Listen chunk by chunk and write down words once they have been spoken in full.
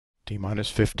T-minus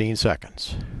 15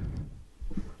 seconds.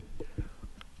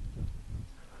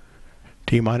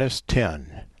 T-minus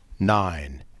 10,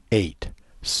 9, 8,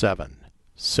 7,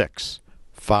 6,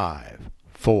 5,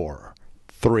 4,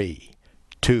 3,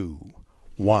 2,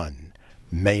 1.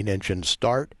 Main engine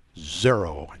start,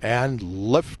 0. And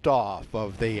liftoff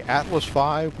of the Atlas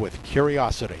V with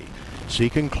Curiosity,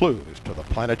 seeking clues to the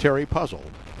planetary puzzle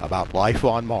about life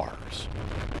on Mars.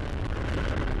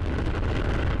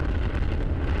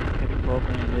 The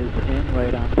program is in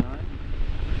right on time.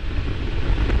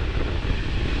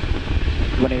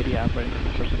 180 operating at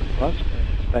 100% thrust as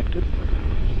expected.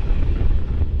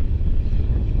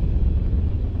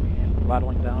 And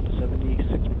throttling down to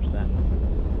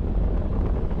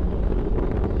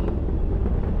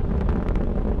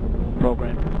 76%.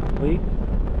 Program is complete.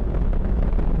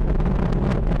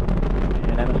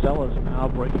 And MSL is now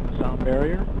breaking the sound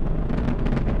barrier.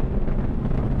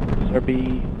 SRB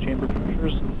chamber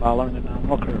pressures following the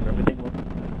nominal curve. Everything looks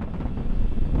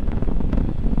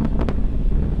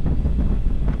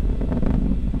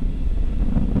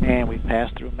good. And we've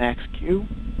passed through max Q.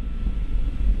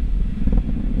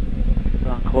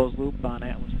 We're on closed loop on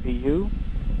Atlas PU.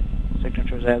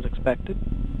 Signatures as expected.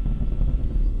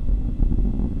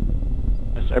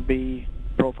 SRB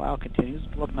profile continues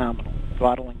to look nominal.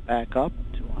 Throttling back up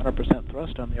to 100%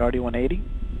 thrust on the RD-180.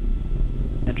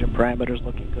 Engine parameters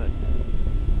looking good.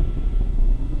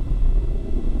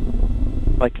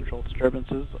 Flight control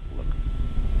disturbances look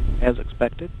as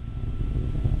expected.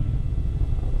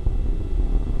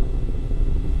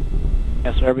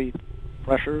 SRB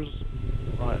pressures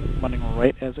running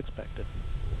right as expected.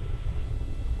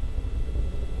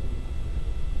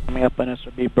 Coming up on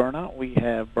SRB burnout, we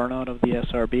have burnout of the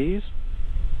SRBs.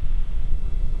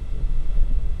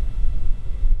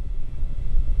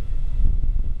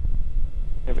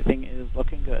 Everything is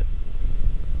looking good.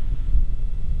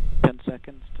 10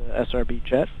 seconds to SRB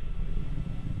jet.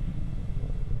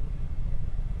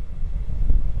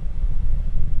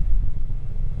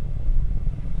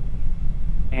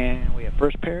 And we have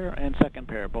first pair and second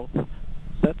pair. Both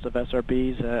sets of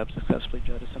SRBs have successfully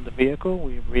jettisoned the vehicle.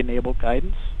 We've re-enabled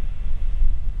guidance.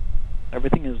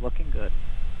 Everything is looking good.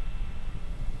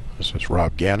 This is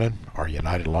Rob Gannon, our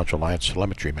United Launch Alliance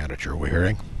telemetry manager. We're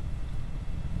hearing.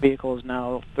 Vehicle is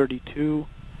now 32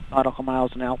 nautical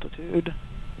miles in altitude,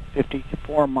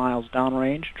 54 miles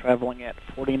downrange, traveling at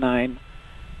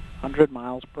 4,900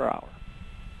 miles per hour.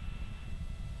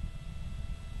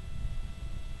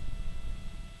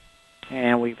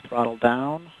 And we've throttled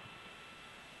down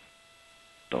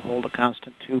to hold a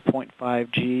constant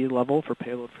 2.5 G level for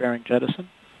payload fairing jettison.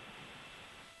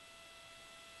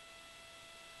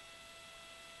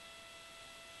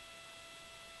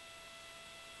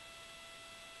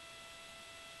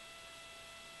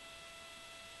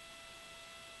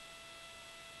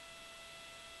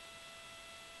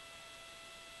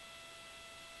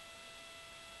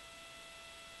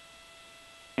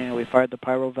 We fired the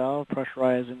pyro valve,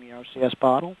 pressurizing the RCS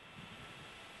bottle.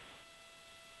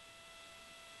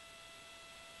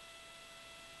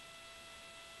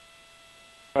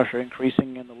 Pressure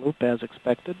increasing in the loop as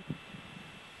expected.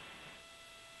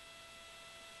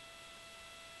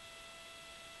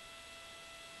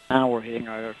 Now we're hitting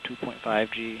our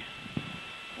 2.5 G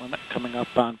limit, coming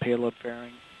up on payload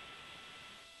fairing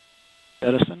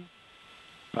jettison,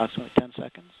 approximately 10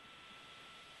 seconds.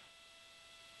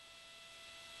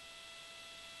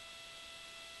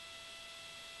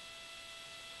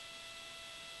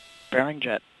 Fairing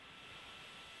jet.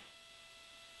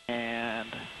 And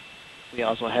we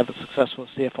also have a successful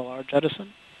CFLR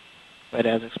jettison, right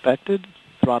as expected.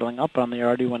 Throttling up on the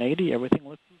RD-180, everything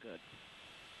looking good.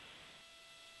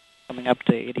 Coming up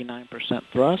to 89%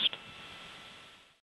 thrust.